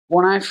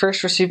When I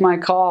first received my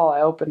call,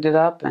 I opened it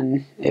up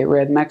and it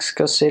read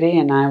Mexico City,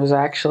 and I was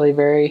actually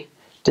very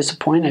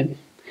disappointed.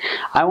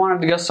 I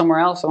wanted to go somewhere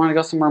else. I wanted to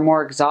go somewhere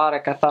more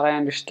exotic. I thought I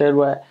understood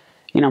what,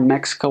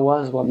 Mexico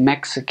was, what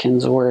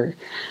Mexicans were,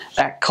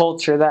 that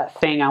culture, that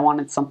thing. I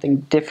wanted something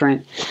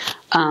different.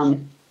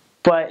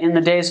 But in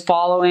the days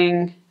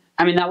following,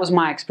 that was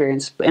my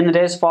experience. In the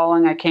days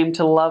following, I came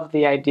to love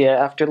the idea.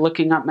 After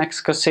looking up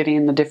Mexico City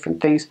and the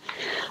different things,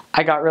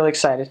 I got really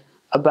excited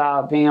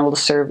about being able to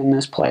serve in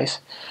this place.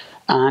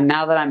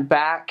 Now that I'm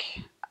back,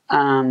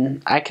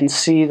 I can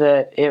see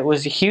that it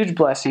was a huge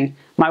blessing.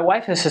 My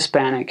wife is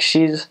Hispanic.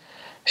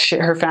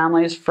 Her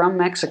family is from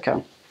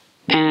Mexico.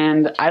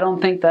 And I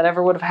don't think that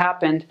ever would have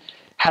happened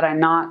had I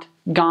not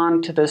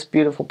gone to this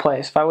beautiful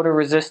place. If I would have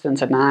resisted and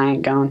said, "Nah, I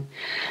ain't going,"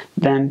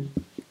 then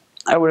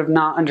I would have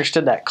not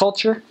understood that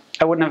culture.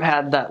 I wouldn't have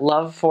had that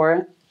love for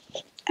it.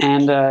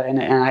 And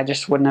I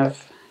just wouldn't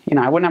have,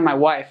 I wouldn't have my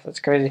wife.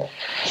 That's crazy.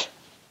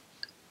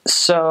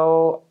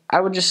 So I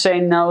would just say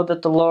know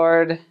that the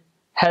Lord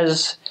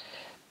has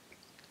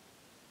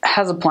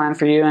a plan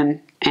for you,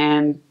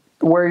 and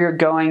where you're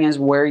going is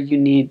where you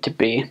need to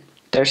be.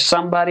 There's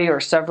somebody or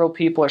several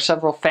people or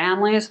several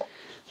families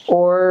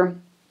or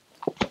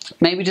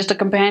maybe just a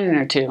companion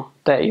or two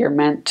that you're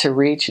meant to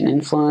reach and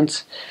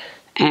influence.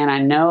 And I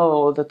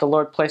know that the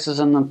Lord places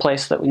in the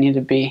place that we need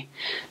to be.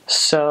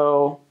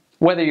 So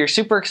whether you're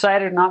super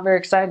excited or not very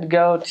excited to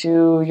go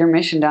to your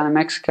mission down in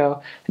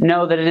Mexico,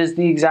 know that it is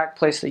the exact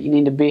place that you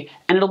need to be.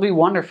 And it'll be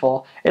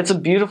wonderful. It's a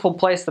beautiful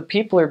place. The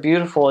people are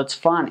beautiful. It's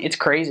fun. It's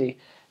crazy.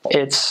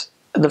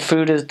 The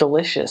food is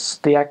delicious.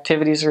 The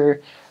activities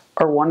are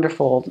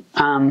wonderful.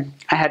 I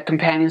had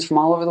companions from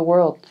all over the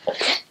world.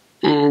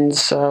 And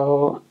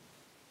so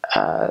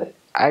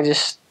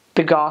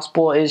the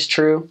gospel is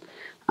true.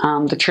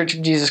 The Church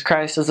of Jesus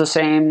Christ is the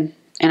same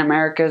in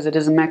America as it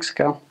is in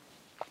Mexico.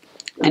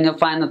 And you'll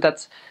find that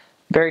that's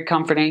very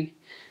comforting.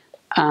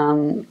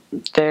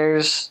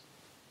 There's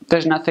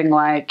nothing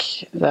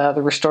like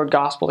the restored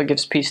gospel that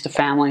gives peace to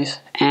families.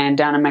 And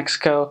down in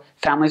Mexico,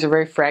 families are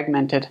very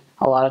fragmented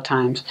a lot of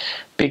times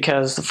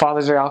because the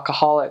fathers are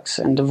alcoholics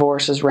and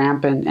divorce is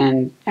rampant,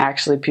 and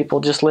actually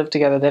people just live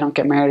together. They don't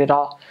get married at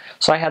all.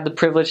 So I had the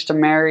privilege to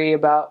marry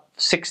about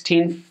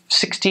 16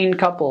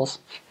 couples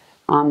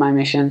on my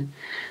mission.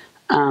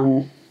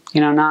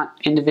 Not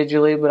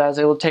individually, but I was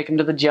able to take them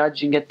to the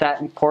judge and get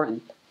that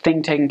important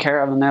thing taken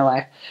care of in their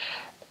life.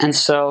 And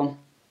so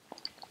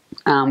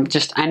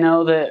I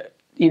know that,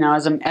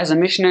 as a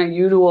missionary,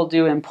 you will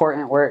do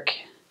important work.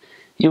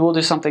 You will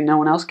do something no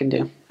one else can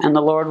do. And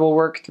the Lord will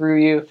work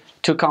through you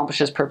to accomplish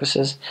His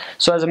purposes.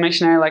 So as a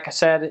missionary, like I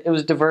said, it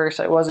was diverse.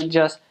 It wasn't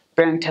just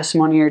bearing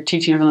testimony or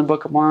teaching from the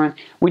Book of Mormon.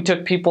 We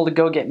took people to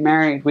go get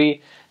married.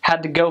 We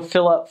had to go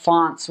fill up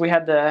fonts. We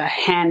had to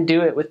hand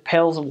do it with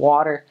pails of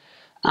water.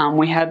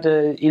 We had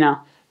to,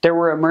 there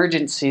were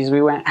emergencies.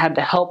 Had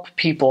to help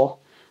people.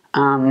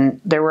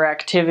 There were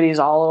activities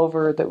all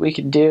over that we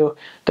could do.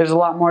 There's a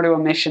lot more to a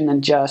mission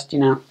than just,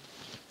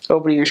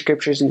 opening your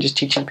scriptures and just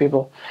teaching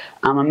people.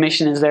 A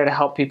mission is there to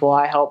help people.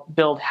 I helped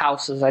build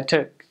houses. I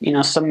took,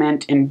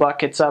 cement in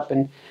buckets up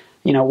and,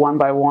 one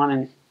by one,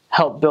 and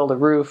helped build a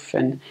roof.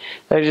 And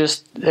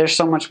there's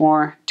so much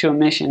more to a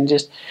mission.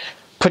 Just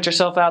put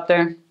yourself out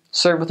there,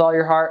 serve with all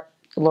your heart.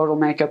 The Lord will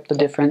make up the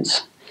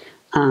difference.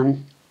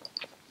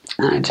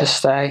 I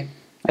testify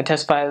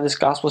that this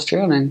gospel is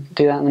true, and I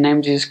do that in the name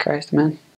of Jesus Christ. Amen.